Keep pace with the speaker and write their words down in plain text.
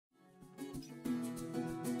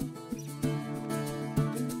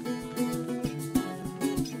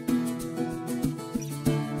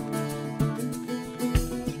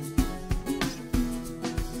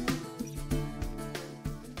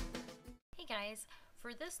guys,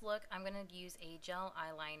 for this look I'm going to use a gel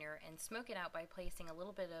eyeliner and smoke it out by placing a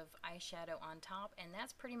little bit of eyeshadow on top, and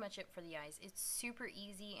that's pretty much it for the eyes. It's super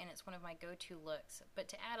easy and it's one of my go-to looks, but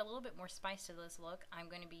to add a little bit more spice to this look I'm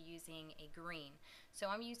going to be using a green. So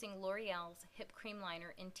I'm using L'Oreal's Hip Cream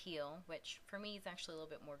Liner in Teal, which for me is actually a little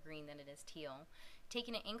bit more green than it is teal,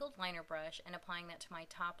 taking an angled liner brush and applying that to my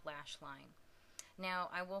top lash line. Now,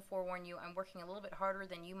 I will forewarn you, I'm working a little bit harder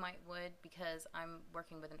than you might would because I'm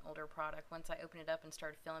working with an older product. Once I opened it up and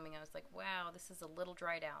started filming, I was like, wow, this is a little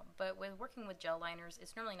dried out. But with working with gel liners,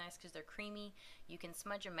 it's normally nice because they're creamy. You can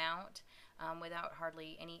smudge them out without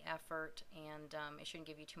hardly any effort, and it shouldn't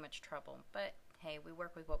give you too much trouble. But hey, we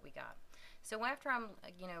work with what we got. So after I'm,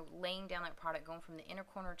 laying down that product, going from the inner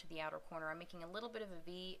corner to the outer corner, I'm making a little bit of a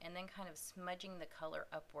V and then kind of smudging the color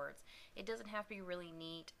upwards. It doesn't have to be really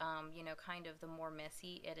neat, kind of the more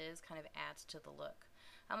messy it is, kind of adds to the look.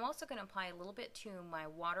 I'm also going to apply a little bit to my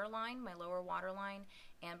waterline, my lower waterline,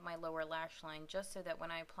 and my lower lash line, just so that when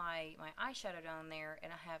I apply my eyeshadow down there,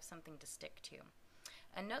 it'll have something to stick to.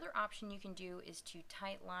 Another option you can do is to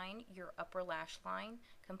tight line your upper lash line.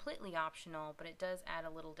 Completely optional, but it does add a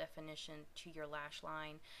little definition to your lash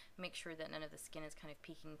line. Make sure that none of the skin is kind of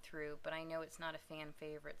peeking through, but I know it's not a fan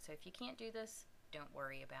favorite, so if you can't do this, don't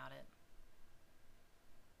worry about it.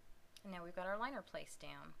 And now we've got our liner placed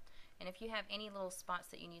down. And if you have any little spots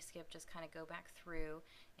that you need to skip, just kind of go back through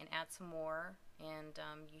and add some more, and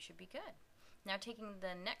you should be good. Now taking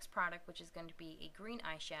the next product, which is going to be a green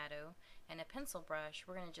eyeshadow and a pencil brush,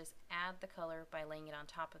 we're going to just add the color by laying it on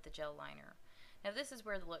top of the gel liner. Now this is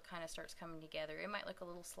where the look kind of starts coming together. It might look a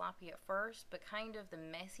little sloppy at first, but kind of the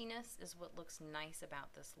messiness is what looks nice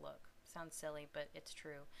about this look. Sounds silly, but it's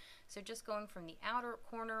true. So just going from the outer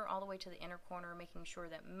corner all the way to the inner corner, making sure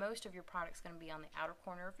that most of your product's going to be on the outer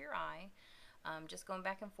corner of your eye. Just going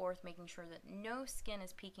back and forth, making sure that no skin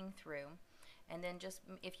is peeking through. And then just,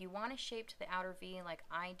 if you want to shape to the outer V like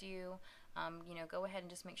I do, go ahead and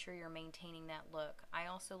just make sure you're maintaining that look. I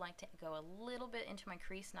also like to go a little bit into my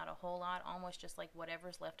crease, not a whole lot, almost just like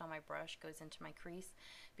whatever's left on my brush goes into my crease,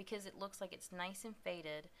 because it looks like it's nice and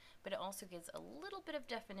faded, but it also gives a little bit of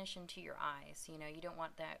definition to your eyes. You don't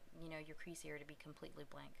want that, your crease area to be completely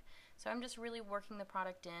blank. So I'm just really working the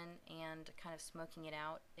product in and kind of smoking it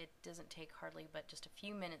out. It doesn't take hardly but just a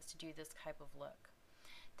few minutes to do this type of look.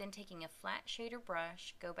 Then taking a flat shader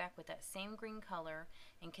brush, go back with that same green color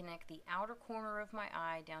and connect the outer corner of my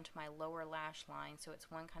eye down to my lower lash line, so it's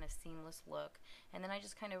one kind of seamless look. And then I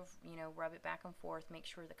just kind of, rub it back and forth, make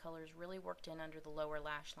sure the color is really worked in under the lower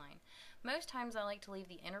lash line. Most times I like to leave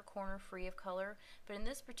the inner corner free of color, but in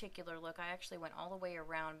this particular look I actually went all the way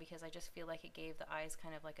around because I just feel like it gave the eyes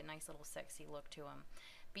kind of like a nice little sexy look to them.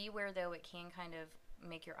 Beware though, it can kind of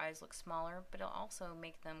make your eyes look smaller, but it'll also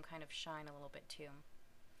make them kind of shine a little bit too.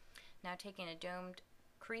 Now taking a domed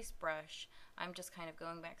crease brush, I'm just kind of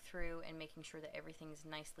going back through and making sure that everything's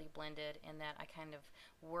nicely blended and that I kind of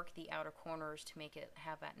work the outer corners to make it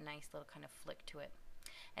have that nice little kind of flick to it.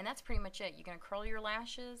 And that's pretty much it. You're going to curl your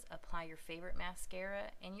lashes, apply your favorite mascara,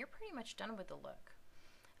 and you're pretty much done with the look.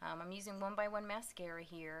 I'm using 1x1 mascara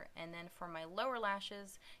here, and then for my lower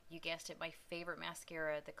lashes, you guessed it, my favorite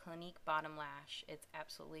mascara, the Clinique Bottom Lash. It's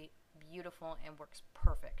absolutely beautiful and works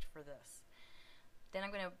perfect for this. Then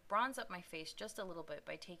I'm going to bronze up my face just a little bit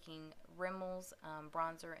by taking Rimmel's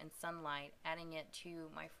bronzer and Sunlight, adding it to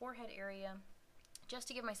my forehead area just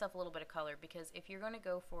to give myself a little bit of color, because if you're going to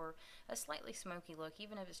go for a slightly smoky look,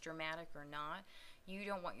 even if it's dramatic or not, you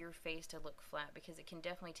don't want your face to look flat because it can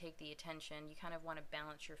definitely take the attention. You kind of want to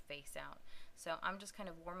balance your face out. So I'm just kind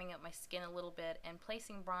of warming up my skin a little bit and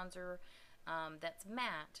placing bronzer that's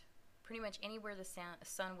matte pretty much anywhere the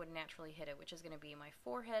sun would naturally hit it, which is going to be my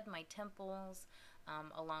forehead, my temples,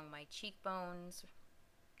 along my cheekbones,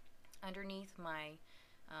 underneath my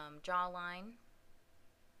jawline,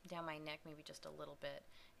 down my neck maybe just a little bit.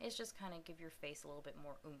 It's just kind of give your face a little bit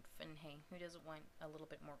more oomph, and hey, who doesn't want a little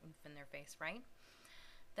bit more oomph in their face, right?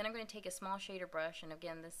 Then I'm going to take a small shader brush, and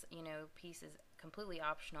again this piece is completely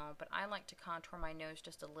optional, but I like to contour my nose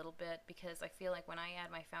just a little bit because I feel like when I add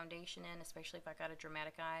my foundation in, especially if I got a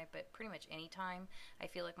dramatic eye, but pretty much any time, I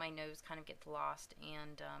feel like my nose kind of gets lost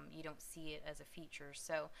and you don't see it as a feature.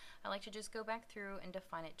 So I like to just go back through and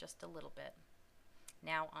define it just a little bit.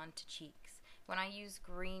 Now on to cheeks. When I use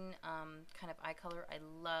green kind of eye color, I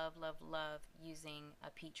love using a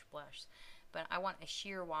peach blush. But I want a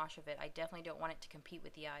sheer wash of it. I definitely don't want it to compete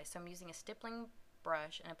with the eyes. So I'm using a stippling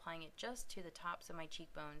brush and applying it just to the tops of my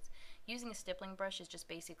cheekbones. Using a stippling brush is just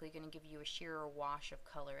basically going to give you a sheerer wash of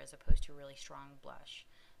color as opposed to a really strong blush.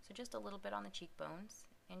 So just a little bit on the cheekbones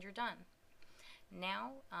and you're done.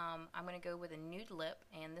 Now I'm going to go with a nude lip,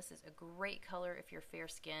 and this is a great color if you're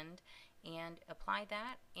fair-skinned, and apply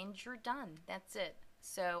that and you're done. That's it.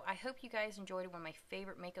 So I hope you guys enjoyed one of my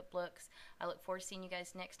favorite makeup looks. I look forward to seeing you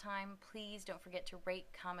guys next time. Please don't forget to rate,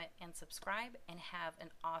 comment, and subscribe, and have an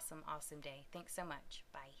awesome, awesome day. Thanks so much.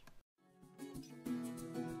 Bye.